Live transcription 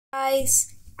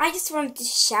Guys, I just wanted to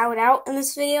shout out in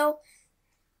this video.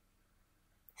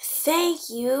 Thank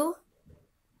you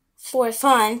for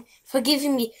fun for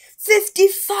giving me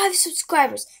 55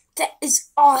 subscribers. That is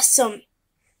awesome.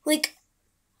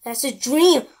 That's a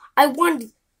dream.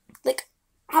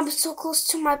 I'm so close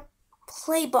to my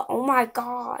play button. Oh my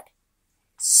god.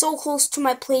 So close to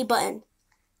my play button.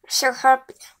 Sure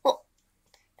happy. Well,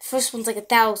 the first one's like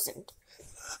 1,000.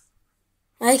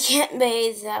 I can't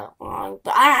wait that long,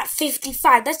 but I got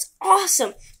 55. That's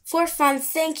awesome. For fun,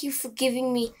 thank you for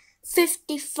giving me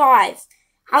 55.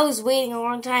 I was waiting a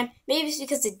long time. Maybe it's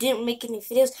because I didn't make any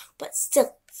videos, but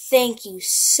still, thank you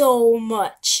so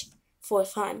much for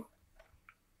fun.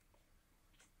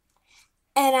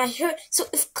 And I heard, so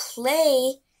if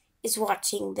Clay is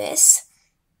watching this,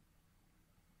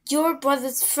 your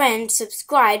brother's friend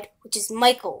subscribed, which is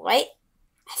Michael, right?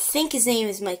 I think his name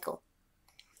is Michael.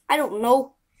 I don't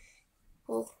know.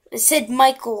 Well, it said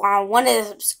Michael on one of the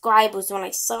subscribers when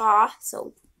I saw,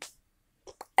 so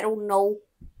I don't know.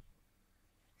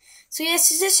 So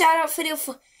yes, it's a shout out video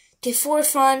for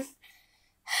fun.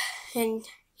 And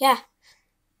yeah.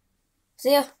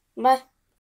 See ya. Bye.